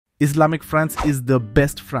Islamic France is the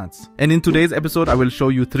best France. And in today's episode, I will show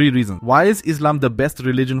you 3 reasons. Why is Islam the best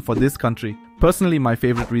religion for this country? Personally, my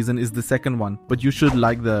favorite reason is the second one, but you should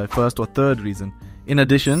like the first or third reason. In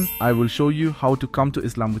addition, I will show you how to come to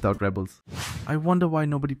Islam without rebels. I wonder why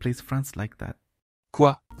nobody plays France like that.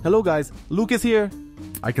 Quoi? Hello guys, Luke is here.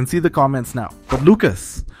 I can see the comments now. But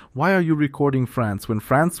Lucas, why are you recording France when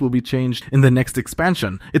France will be changed in the next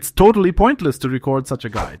expansion? It's totally pointless to record such a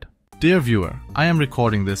guide. Dear viewer, I am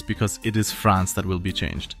recording this because it is France that will be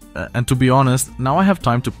changed. And to be honest, now I have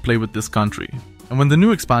time to play with this country. And when the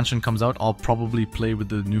new expansion comes out, I'll probably play with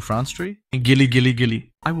the new France tree. Gilly, gilly,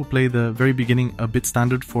 gilly. I will play the very beginning a bit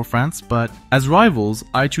standard for France, but as rivals,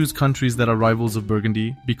 I choose countries that are rivals of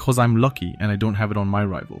Burgundy because I'm lucky and I don't have it on my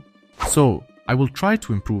rival. So, I will try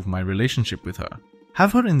to improve my relationship with her,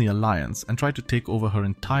 have her in the alliance and try to take over her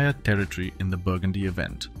entire territory in the Burgundy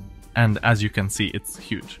event. And as you can see, it's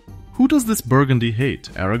huge. Who does this Burgundy hate?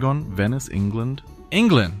 Aragon, Venice, England?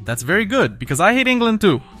 England! That's very good, because I hate England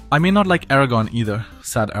too. I may not like Aragon either,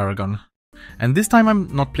 sad Aragon. And this time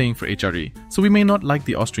I'm not playing for HRE, so we may not like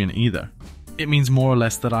the Austrian either. It means more or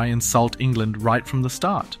less that I insult England right from the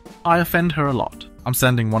start. I offend her a lot. I'm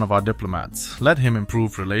sending one of our diplomats. Let him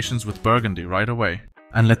improve relations with Burgundy right away.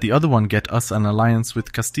 And let the other one get us an alliance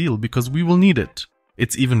with Castile, because we will need it.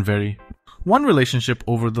 It's even very... One relationship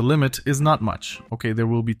over the limit is not much. Okay, there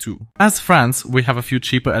will be 2. As France, we have a few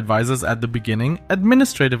cheaper advisors at the beginning.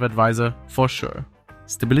 Administrative advisor, for sure.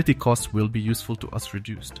 Stability costs will be useful to us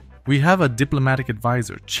reduced. We have a diplomatic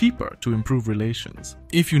advisor, cheaper to improve relations.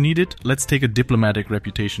 If you need it, let's take a diplomatic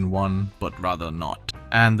reputation 1, but rather not.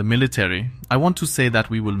 And the military, I want to say that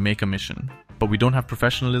we will make a mission. But we don't have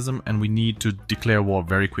professionalism and we need to declare war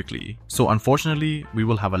very quickly. So unfortunately, we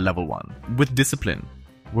will have a level 1. With discipline.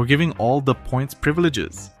 We're giving all the points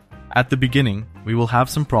privileges. At the beginning, we will have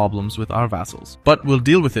some problems with our vassals, but we'll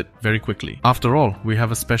deal with it very quickly. After all, we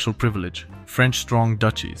have a special privilege, French strong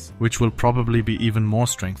duchies, which will probably be even more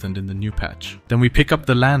strengthened in the new patch. Then we pick up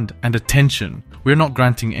the land and attention. We're not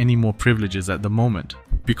granting any more privileges at the moment.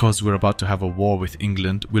 Because we're about to have a war with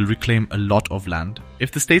England, we'll reclaim a lot of land.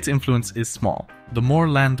 If the state's influence is small, the more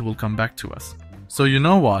land will come back to us. So you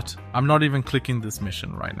know what? I'm not even clicking this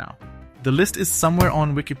mission right now. The list is somewhere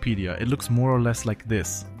on Wikipedia. It looks more or less like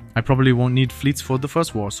this. I probably won't need fleets for the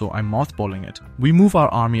first war, so I'm mothballing it. We move our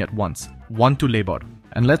army at once, 1 to Labor.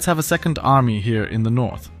 And let's have a second army here in the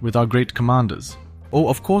north, with our great commanders. Oh,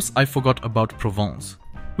 of course I forgot about Provence.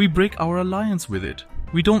 We break our alliance with it.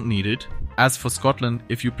 We don't need it. As for Scotland,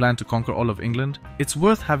 if you plan to conquer all of England, it's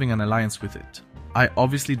worth having an alliance with it. I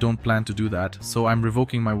obviously don't plan to do that, so I'm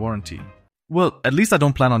revoking my warranty. Well, at least I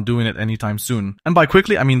don't plan on doing it anytime soon. And by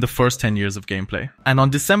quickly, I mean the first 10 years of gameplay. And on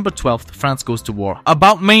December 12th, France goes to war.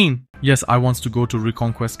 About Maine! Yes, I want to go to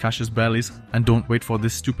reconquest Cassius Belli's and don't wait for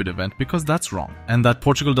this stupid event because that's wrong. And that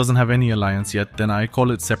Portugal doesn't have any alliance yet, then I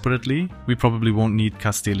call it separately. We probably won't need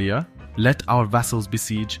Castilia. Let our vassals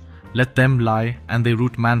besiege, let them lie, and they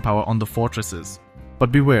root manpower on the fortresses.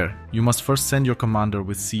 But beware, you must first send your commander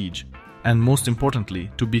with siege. And most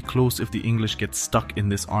importantly, to be close if the English get stuck in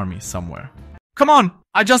this army somewhere. Come on!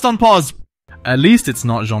 I just unpause! At least it's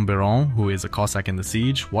not Jean Béron, who is a Cossack in the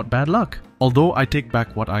siege. What bad luck. Although I take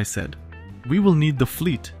back what I said. We will need the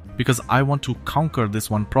fleet, because I want to conquer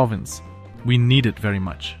this one province. We need it very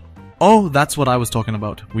much. Oh, that's what I was talking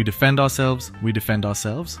about. We defend ourselves,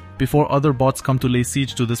 before other bots come to lay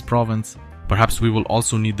siege to this province. Perhaps we will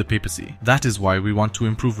also need the papacy. That is why we want to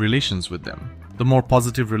improve relations with them. The more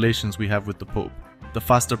positive relations we have with the Pope, the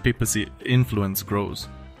faster papacy influence grows.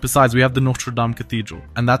 Besides, we have the Notre Dame Cathedral,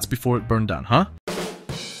 and that's before it burned down, huh?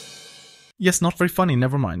 Yes, not very funny,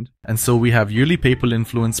 never mind. And so we have yearly papal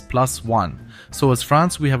influence +1. So as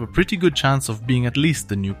France, we have a pretty good chance of being at least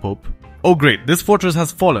the new Pope. Oh great, this fortress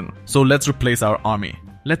has fallen, so let's replace our army.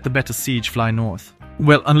 Let the better siege fly north.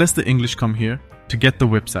 Well, unless the English come here to get the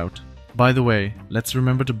whips out. By the way, let's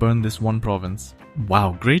remember to burn this one province.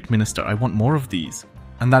 Wow, great minister, I want more of these.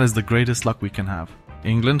 And that is the greatest luck we can have.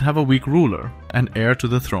 England have a weak ruler, and heir to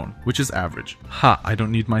the throne, which is average. Ha, I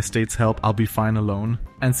don't need my state's help, I'll be fine alone.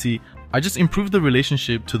 And see, I just improved the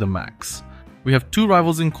relationship to the max. We have 2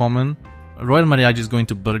 rivals in common. Royal Mariage is going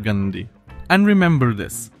to Burgundy. And remember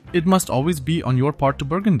this, it must always be on your part to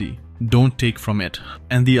Burgundy. Don't take from it.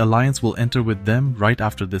 And the alliance will enter with them right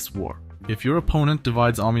after this war. If your opponent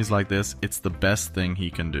divides armies like this, it's the best thing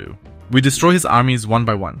he can do. We destroy his armies one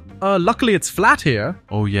by one. Luckily it's flat here.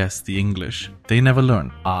 Oh yes, the English. They never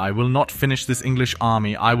learn. I will not finish this English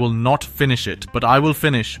army. I will not finish it, but I will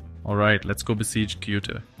finish. Alright, let's go besiege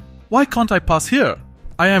Ceuta. Why can't I pass here?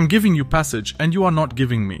 I am giving you passage and you are not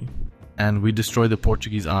giving me. and we destroy the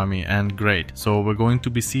Portuguese army, and great. So we're going to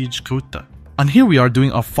besiege Ceuta. And here we are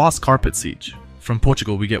doing a fast carpet siege. From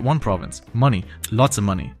Portugal, we get one province, money, lots of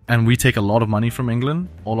money. And we take a lot of money from England,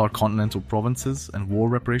 all our continental provinces and war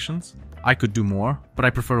reparations. I could do more, but I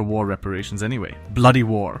prefer war reparations anyway. Bloody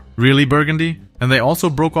war. Really, Burgundy? And they also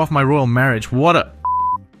broke off my royal marriage. What a...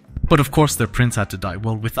 But of course their prince had to die.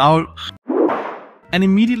 Well, without... And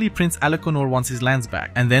immediately Prince Alaconor wants his lands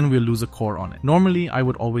back, and then we'll lose a core on it. Normally, I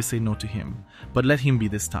would always say no to him, but let him be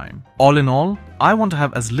this time. All in all, I want to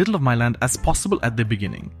have as little of my land as possible at the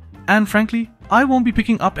beginning. And frankly, I won't be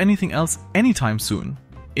picking up anything else anytime soon.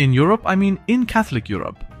 In Europe, I mean in Catholic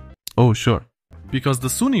Europe. Oh, sure. Because the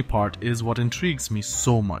Sunni part is what intrigues me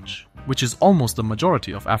so much, which is almost the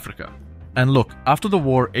majority of Africa. And look, after the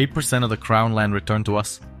war, 8% of the crown land returned to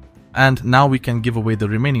us. And now we can give away the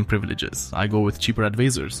remaining privileges. I go with cheaper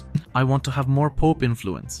advisors. I want to have more Pope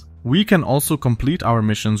influence. We can also complete our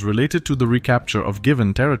missions related to the recapture of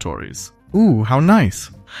given territories. Ooh, how nice.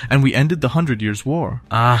 And we ended the 100 Years' War.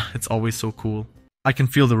 Ah, it's always so cool. I can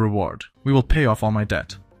feel the reward. We will pay off all my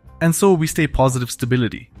debt. And so we stay positive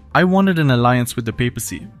stability. I wanted an alliance with the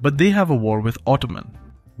papacy, but they have a war with Ottoman.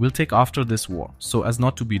 We'll take after this war, so as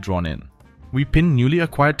not to be drawn in. We pin newly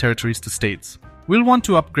acquired territories to states. We'll want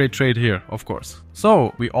to upgrade trade here, of course.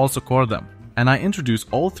 So we also core them. And I introduce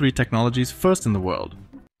all 3 technologies first in the world.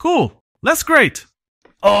 Cool! That's great!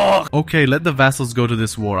 Oh! Okay, let the vassals go to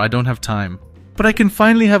this war. I don't have time. But I can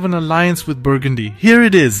finally have an alliance with Burgundy. Here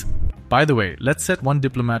it is! By the way, let's set one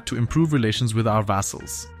diplomat to improve relations with our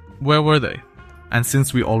vassals. Where were they? And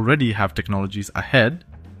since we already have technologies ahead,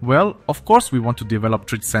 well, of course we want to develop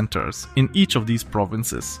trade centers in each of these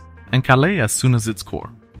provinces. And Calais as soon as it's core.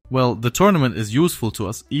 Well, the tournament is useful to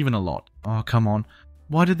us, even a lot. Oh, come on.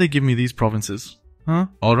 Why did they give me these provinces? Huh?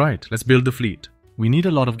 Alright, let's build the fleet. We need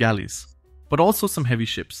a lot of galleys, but also some heavy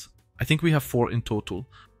ships. I think we have 4 in total.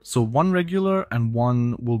 So 1 regular and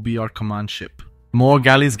 1 will be our command ship. More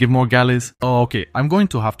galleys, give more galleys. Oh, okay, I'm going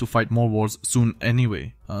to have to fight more wars soon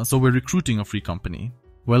anyway. So we're recruiting a free company.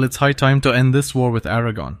 Well, it's high time to end this war with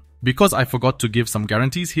Aragon. Because I forgot to give some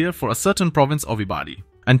guarantees here for a certain province of Ibadi.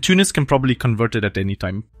 And Tunis can probably convert it at any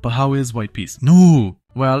time. But how is White Peace? No!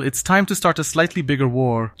 Well, it's time to start a slightly bigger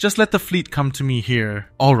war. Just let the fleet come to me here.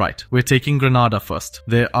 Alright, we're taking Granada first.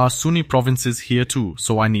 There are Sunni provinces here too,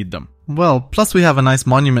 so I need them. Well, plus we have a nice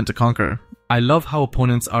monument to conquer. I love how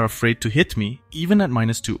opponents are afraid to hit me, even at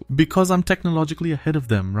 -2. Because I'm technologically ahead of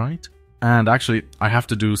them, right? And actually, I have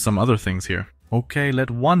to do some other things here. Okay,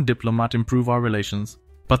 let 1 diplomat improve our relations.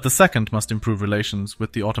 But the second must improve relations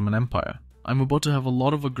with the Ottoman Empire. I'm about to have a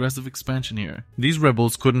lot of aggressive expansion here. These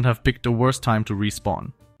rebels couldn't have picked a worse time to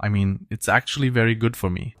respawn. I mean, it's actually very good for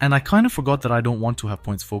me. And I kind of forgot that I don't want to have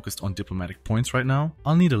points focused on diplomatic points right now.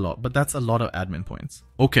 I'll need a lot, but that's a lot of admin points.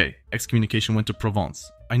 Okay, excommunication went to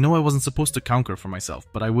Provence. I know I wasn't supposed to conquer for myself,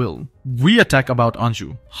 but I will. We attack about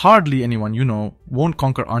Anjou. Hardly anyone you know won't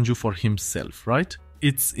conquer Anjou for himself, right?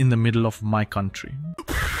 It's in the middle of my country.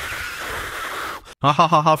 Ha ha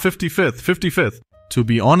ha ha, 55th, 55th. To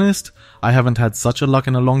be honest, I haven't had such a luck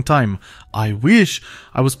in a long time. I wish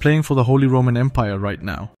I was playing for the Holy Roman Empire right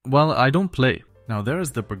now. Well, I don't play. Now there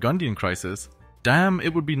is the Burgundian crisis. Damn,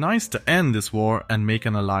 it would be nice to end this war and make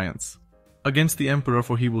an alliance. Against the Emperor,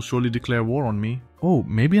 for he will surely declare war on me. Oh,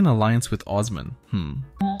 maybe an alliance with Osman.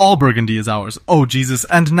 All Burgundy is ours. Oh Jesus,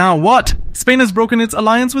 and now what? Spain has broken its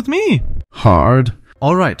alliance with me! Hard.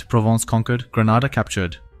 Alright, Provence conquered, Granada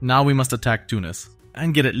captured. Now we must attack Tunis.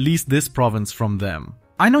 And get at least this province from them.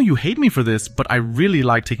 I know you hate me for this, but I really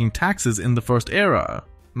like taking taxes in the first era.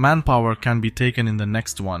 Manpower can be taken in the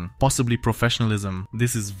next one, possibly professionalism.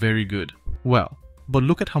 This is very good. Well, but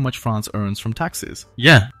look at how much France earns from taxes.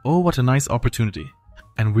 Yeah. Oh, what a nice opportunity.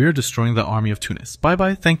 And we're destroying the army of Tunis. Bye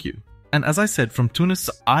bye, thank you. And as I said, from Tunis,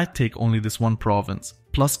 I take only this 1 province,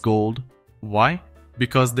 plus gold. Why?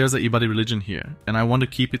 Because there's a Ibadi religion here, and I want to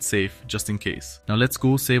keep it safe just in case. Now let's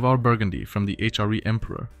go save our Burgundy from the HRE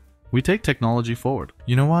Emperor. We take technology forward.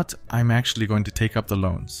 You know what? I'm actually going to take up the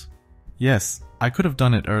loans. Yes, I could have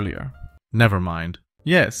done it earlier. Never mind.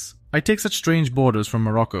 Yes, I take such strange borders from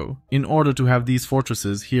Morocco in order to have these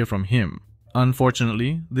fortresses here from him.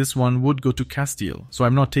 Unfortunately, this one would go to Castile, so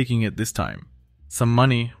I'm not taking it this time. Some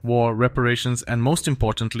money, war, reparations, and most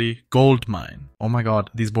importantly, gold mine. Oh my god,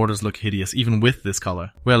 these borders look hideous, even with this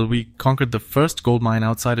color. Well, we conquered the first gold mine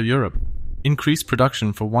outside of Europe. Increased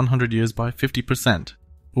production for 100 years by 50%.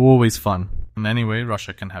 Always fun. And anyway,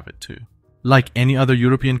 Russia can have it too. Like any other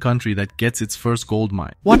European country that gets its first gold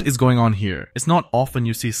mine. What is going on here? It's not often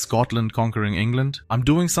you see Scotland conquering England. I'm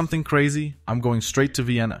doing something crazy. I'm going straight to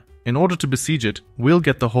Vienna. In order to besiege it, we'll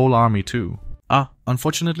get the whole army too.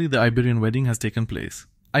 Unfortunately, the Iberian wedding has taken place.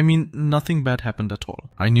 I mean, nothing bad happened at all.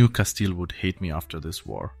 I knew Castile would hate me after this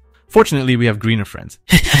war. Fortunately, we have greener friends.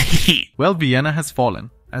 Well, Vienna has fallen,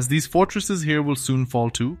 as these fortresses here will soon fall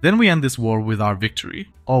too. Then we end this war with our victory.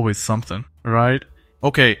 Always something, right?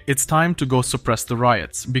 Okay, it's time to go suppress the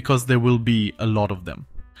riots, because there will be a lot of them.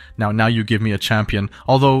 Now you give me a champion.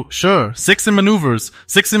 Although, sure, 6 in maneuvers.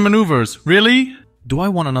 6 in maneuvers. Really? Do I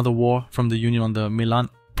want another war from the Union on the Milan?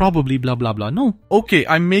 Probably blah blah blah. No. Okay,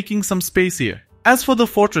 I'm making some space here. As for the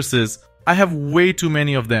fortresses, I have way too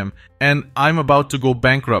many of them, and I'm about to go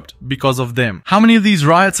bankrupt because of them. How many of these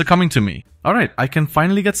riots are coming to me? Alright, I can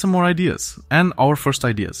finally get some more ideas. And our first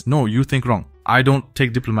ideas. No, you think wrong. I don't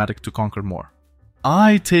take diplomatic to conquer more.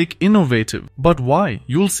 I take innovative. But why?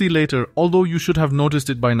 You'll see later, although you should have noticed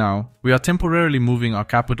it by now. We are temporarily moving our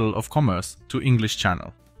capital of commerce to English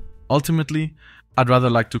Channel. Ultimately, I'd rather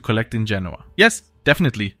like to collect in Genoa. Yes,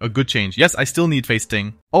 definitely, a good change. Yes, I still need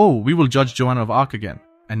fasting. Oh, we will judge Joanna of Arc again.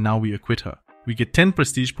 And now we acquit her. We get 10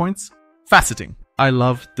 prestige points. Faceting. I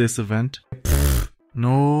love this event.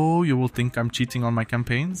 No, you will think I'm cheating on my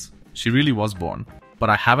campaigns. She really was born. But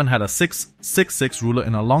I haven't had a 6/6/6 ruler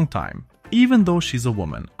in a long time. Even though she's a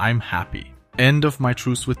woman, I'm happy. End of my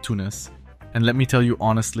truce with Tunis. And let me tell you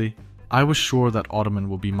honestly, I was sure that Ottoman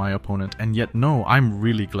will be my opponent, and yet no, I'm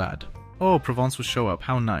really glad. Oh, Provence will show up,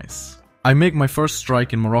 how nice. I make my first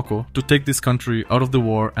strike in Morocco to take this country out of the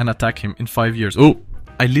war and attack him in 5 years. Oh!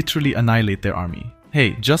 I literally annihilate their army.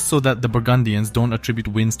 Hey, just so that the Burgundians don't attribute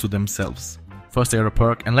wins to themselves. First era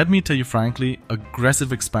perk, and let me tell you frankly,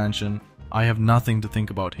 aggressive expansion, I have nothing to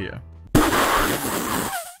think about here.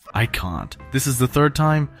 I can't. This is the 3rd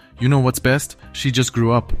time. You know what's best? She just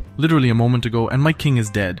grew up, literally a moment ago, and my king is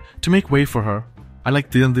dead. To make way for her, I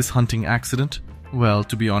like this hunting accident. Well,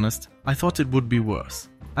 to be honest, I thought it would be worse.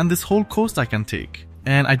 And this whole coast I can take.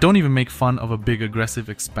 And I don't even make fun of a big aggressive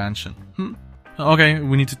expansion. Okay,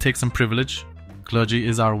 we need to take some privilege. Clergy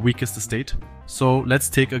is our weakest estate. So let's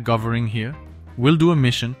take a governing here. We'll do a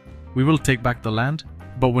mission. We will take back the land,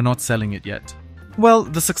 but we're not selling it yet. Well,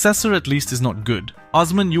 the successor at least is not good.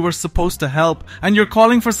 Osman, you were supposed to help, and you're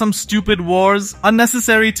calling for some stupid wars,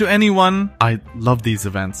 unnecessary to anyone. I love these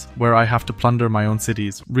events, where I have to plunder my own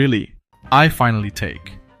cities. Really, I finally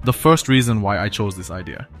take the first reason why I chose this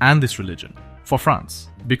idea, and this religion, for France,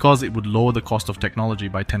 because it would lower the cost of technology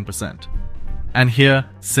by 10%. And here,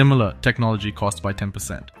 similar technology cost by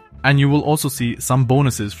 10%. And you will also see some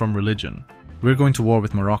bonuses from religion. We're going to war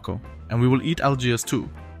with Morocco, and we will eat Algiers too.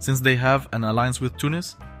 Since they have an alliance with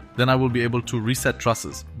Tunis, then I will be able to reset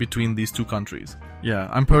trusses between these two countries. Yeah,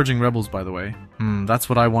 I'm purging rebels, by the way. That's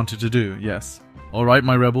what I wanted to do, yes. Alright,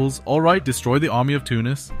 my rebels. Alright, destroy the army of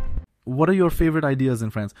Tunis. What are your favorite ideas in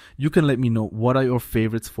France? You can let me know what are your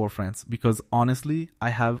favorites for France, because honestly, I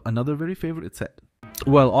have another very favorite set.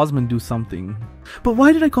 Well, Osman do something. But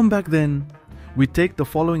why did I come back then? We take the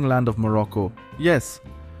following land of Morocco. Yes,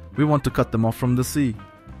 we want to cut them off from the sea.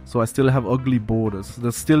 So I still have ugly borders.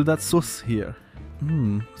 There's still that sus here.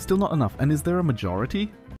 Still not enough. And is there a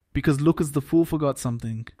majority? Because Lucas the Fool forgot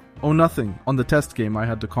something. Oh, nothing. On the test game, I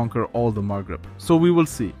had to conquer all the Maghreb. So we will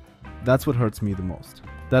see. That's what hurts me the most.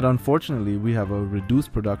 That unfortunately, we have a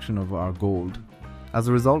reduced production of our gold. As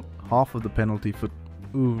a result, half of the penalty for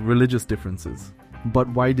religious differences. But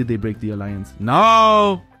why did they break the alliance?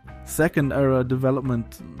 No! Second era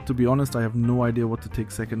development. To be honest, I have no idea what to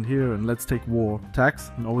take second here, and let's take war.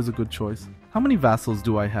 Tax, always a good choice. How many vassals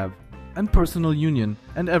do I have? And personal union,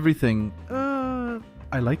 and everything.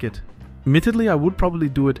 I like it. Admittedly, I would probably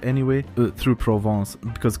do it anyway through Provence,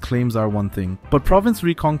 because claims are one thing. But province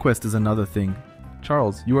reconquest is another thing.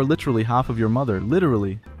 Charles, you are literally half of your mother,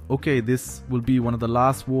 literally. Okay, this will be one of the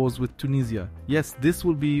last wars with Tunisia. Yes, this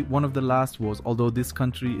will be one of the last wars, although this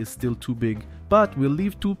country is still too big. But we'll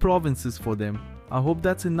leave 2 provinces for them. I hope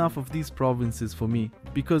that's enough of these provinces for me,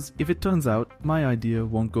 because if it turns out, my idea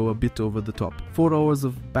won't go a bit over the top. 4 hours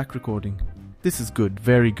of back recording. This is good,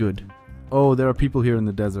 very good. Oh, there are people here in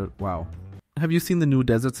the desert, wow. Have you seen the new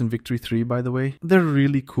deserts in Victory 3, by the way? They're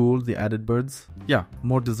really cool, the added birds. Yeah,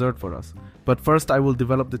 more dessert for us. But first I will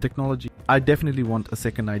develop the technology. I definitely want a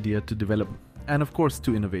second idea to develop. And of course,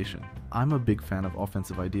 to innovation. I'm a big fan of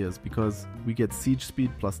offensive ideas because we get siege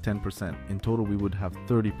speed plus 10%. In total, we would have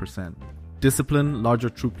 30%. Discipline, larger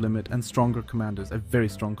troop limit, and stronger commanders, a very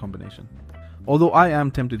strong combination. Although I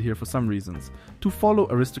am tempted here for some reasons, to follow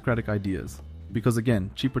aristocratic ideas. Because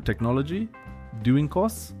again, cheaper technology, doing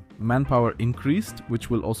costs, manpower increased, which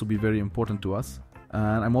will also be very important to us.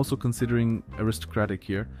 And I'm also considering aristocratic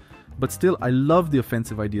here. But still, I love the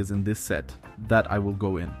offensive ideas in this set that I will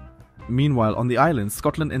go in. Meanwhile, on the islands,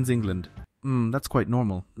 Scotland ends England. That's quite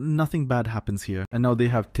normal. Nothing bad happens here. And now they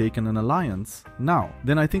have taken an alliance. Now,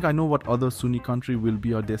 then I think I know what other Sunni country will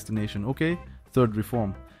be our destination. Okay, third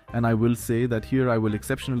reform. And I will say that here I will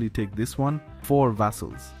exceptionally take this one for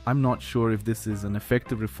vassals. I'm not sure if this is an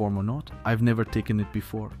effective reform or not. I've never taken it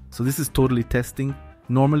before. So this is totally testing.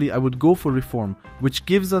 Normally I would go for reform, which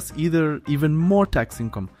gives us either even more tax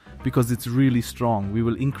income because it's really strong. We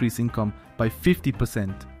will increase income by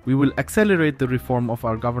 50%. We will accelerate the reform of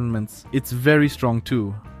our governments. It's very strong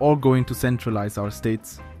too. Or going to centralize our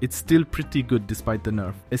states. It's still pretty good despite the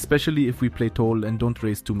nerf, especially if we play toll and don't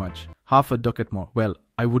raise too much. Half a ducat more. Well,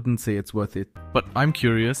 I wouldn't say it's worth it. But I'm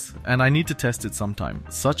curious, and I need to test it sometime.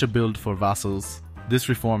 Such a build for vassals. This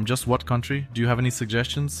reform, just what country? Do you have any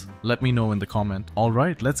suggestions? Let me know in the comment.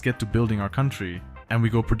 Alright, let's get to building our country. And we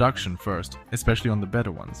go production first, especially on the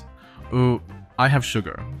better ones. Oh, I have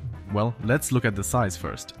sugar. Well, let's look at the size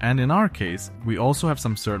first. And in our case, we also have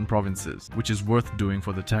some certain provinces, which is worth doing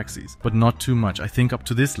for the taxis. But not too much, I think up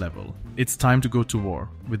to this level. It's time to go to war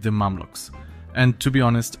with the Mamluks. And to be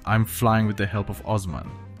honest, I'm flying with the help of Osman.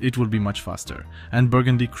 It will be much faster. And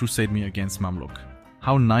Burgundy crusade me against Mamluk.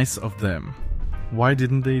 How nice of them. Why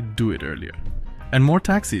didn't they do it earlier? And more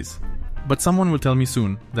taxis. But someone will tell me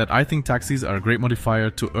soon that I think taxis are a great modifier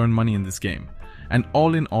to earn money in this game. And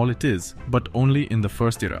all in all it is, but only in the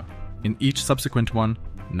first era. In each subsequent one,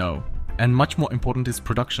 no. And much more important is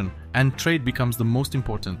production, and trade becomes the most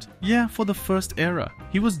important. Yeah, for the first era.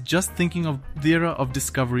 He was just thinking of the era of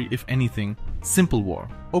discovery, if anything. Simple war.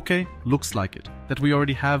 Okay, looks like it. That we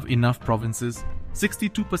already have enough provinces.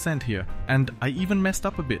 62% here. And I even messed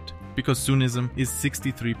up a bit, because Sunnism is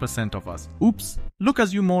 63% of us. Oops, look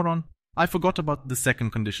as you moron. I forgot about the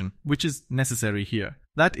second condition, which is necessary here.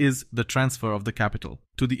 That is the transfer of the capital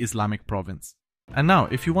to the Islamic province. And now,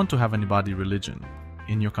 if you want to have an Ibadi religion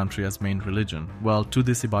in your country as main religion, well, to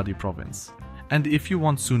this Ibadi province. And if you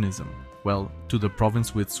want Sunnism, well, to the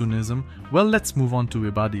province with Sunnism, well, let's move on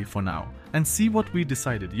to Ibadi for now and see what we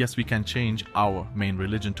decided. Yes, we can change our main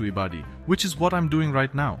religion to Ibadi, which is what I'm doing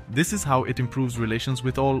right now. This is how it improves relations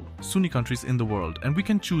with all Sunni countries in the world, and we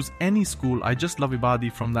can choose any school. I just love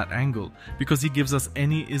Ibadi from that angle because he gives us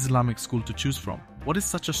any Islamic school to choose from. What is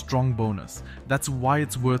such a strong bonus? That's why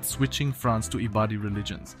it's worth switching France to Ibadi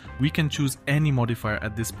religions. We can choose any modifier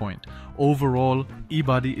at this point. Overall,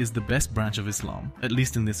 Ibadi is the best branch of Islam, at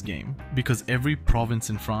least in this game, because every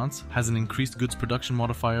province in France has an increased goods production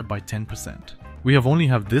modifier by 10%. We only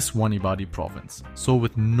have this one Ibadi province, so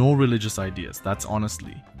with no religious ideas, that's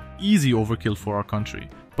honestly easy overkill for our country.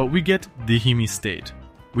 But we get the Himi state.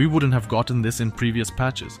 We wouldn't have gotten this in previous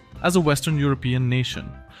patches, as a Western European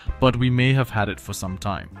nation, but we may have had it for some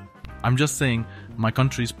time. I'm just saying, my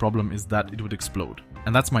country's problem is that it would explode.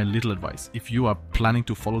 And that's my little advice. If you are planning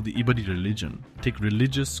to follow the Ibadi religion, take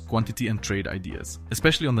religious, quantity and trade ideas,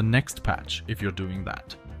 especially on the next patch if you're doing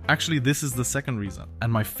that. Actually, this is the second reason,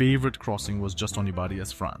 and my favorite crossing was just on Ibadi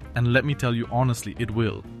as France. And let me tell you honestly, it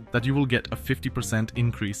will, that you will get a 50%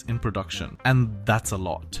 increase in production, and that's a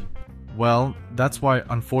lot. Well, that's why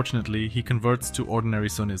unfortunately he converts to ordinary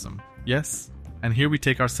Sunnism. Yes? And here we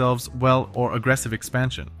take ourselves, well, or aggressive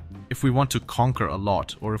expansion. If we want to conquer a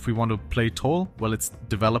lot, or if we want to play toll, well, it's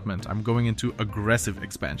development. I'm going into aggressive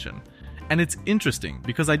expansion. And it's interesting,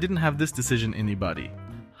 because I didn't have this decision in Ibadi.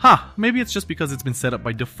 Maybe it's just because it's been set up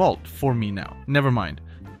by default for me now. Never mind.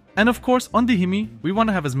 And of course, on the Himi, we want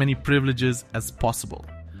to have as many privileges as possible,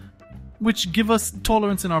 which give us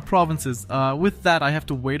tolerance in our provinces. With that, I have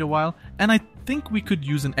to wait a while, and I think we could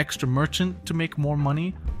use an extra merchant to make more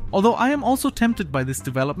money. Although I am also tempted by this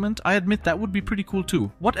development, I admit that would be pretty cool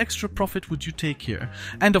too. What extra profit would you take here?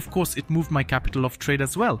 And of course, it moved my capital of trade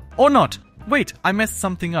as well. Or not! Wait, I messed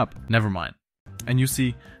something up. Never mind. And you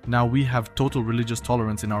see, now we have total religious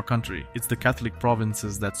tolerance in our country. It's the Catholic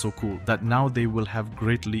provinces that's so cool, that now they will have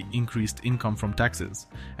greatly increased income from taxes.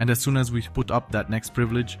 And as soon as we put up that next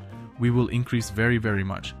privilege, we will increase very, very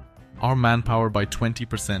much. Our manpower by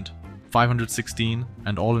 20%. 516,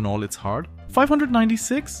 and all in all it's hard.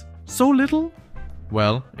 596? So little?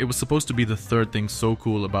 Well, it was supposed to be the third thing so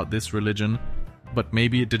cool about this religion, but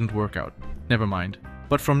maybe it didn't work out. Never mind.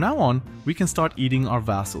 But from now on, we can start eating our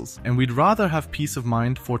vassals, and we'd rather have peace of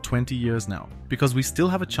mind for 20 years now, because we still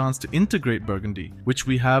have a chance to integrate Burgundy, which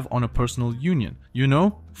we have on a personal union. You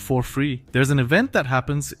know, for free. There's an event that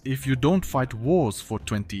happens if you don't fight wars for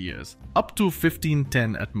 20 years, up to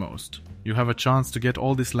 1510 at most. You have a chance to get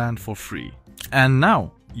all this land for free. And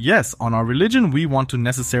now, Yes, on our religion, we want to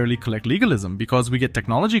necessarily collect legalism because we get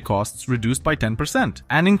technology costs reduced by 10%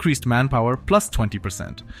 and increased manpower plus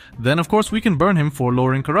 20%. Then, of course, we can burn him for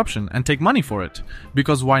lowering corruption and take money for it.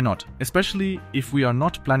 Because why not? Especially if we are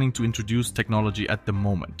not planning to introduce technology at the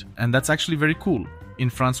moment. And that's actually very cool. In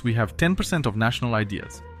France, we have 10% of national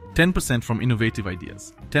ideas, 10% from innovative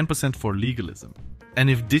ideas, 10% for legalism. And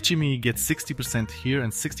if Dichimi gets 60% here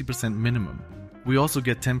and 60% minimum, we also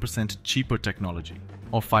get 10% cheaper technology.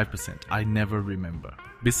 Or 5%, I never remember.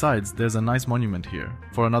 Besides, there's a nice monument here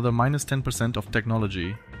for another minus 10% of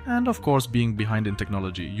technology. And of course, being behind in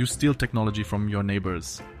technology, you steal technology from your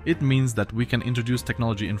neighbors. It means that we can introduce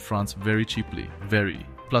technology in France very cheaply, very.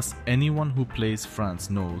 Plus, anyone who plays France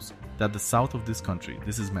knows that the south of this country,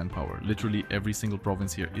 this is manpower. Literally every single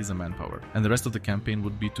province here is a manpower. And the rest of the campaign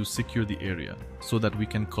would be to secure the area so that we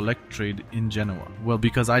can collect trade in Genoa. Well,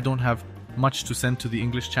 because I don't have much to send to the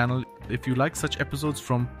English channel, if you like such episodes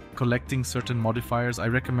from collecting certain modifiers, I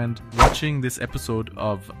recommend watching this episode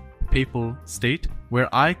of Papal State, where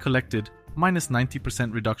I collected minus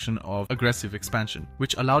 90% reduction of aggressive expansion,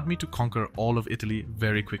 which allowed me to conquer all of Italy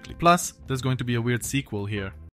very quickly. Plus, there's going to be a weird sequel here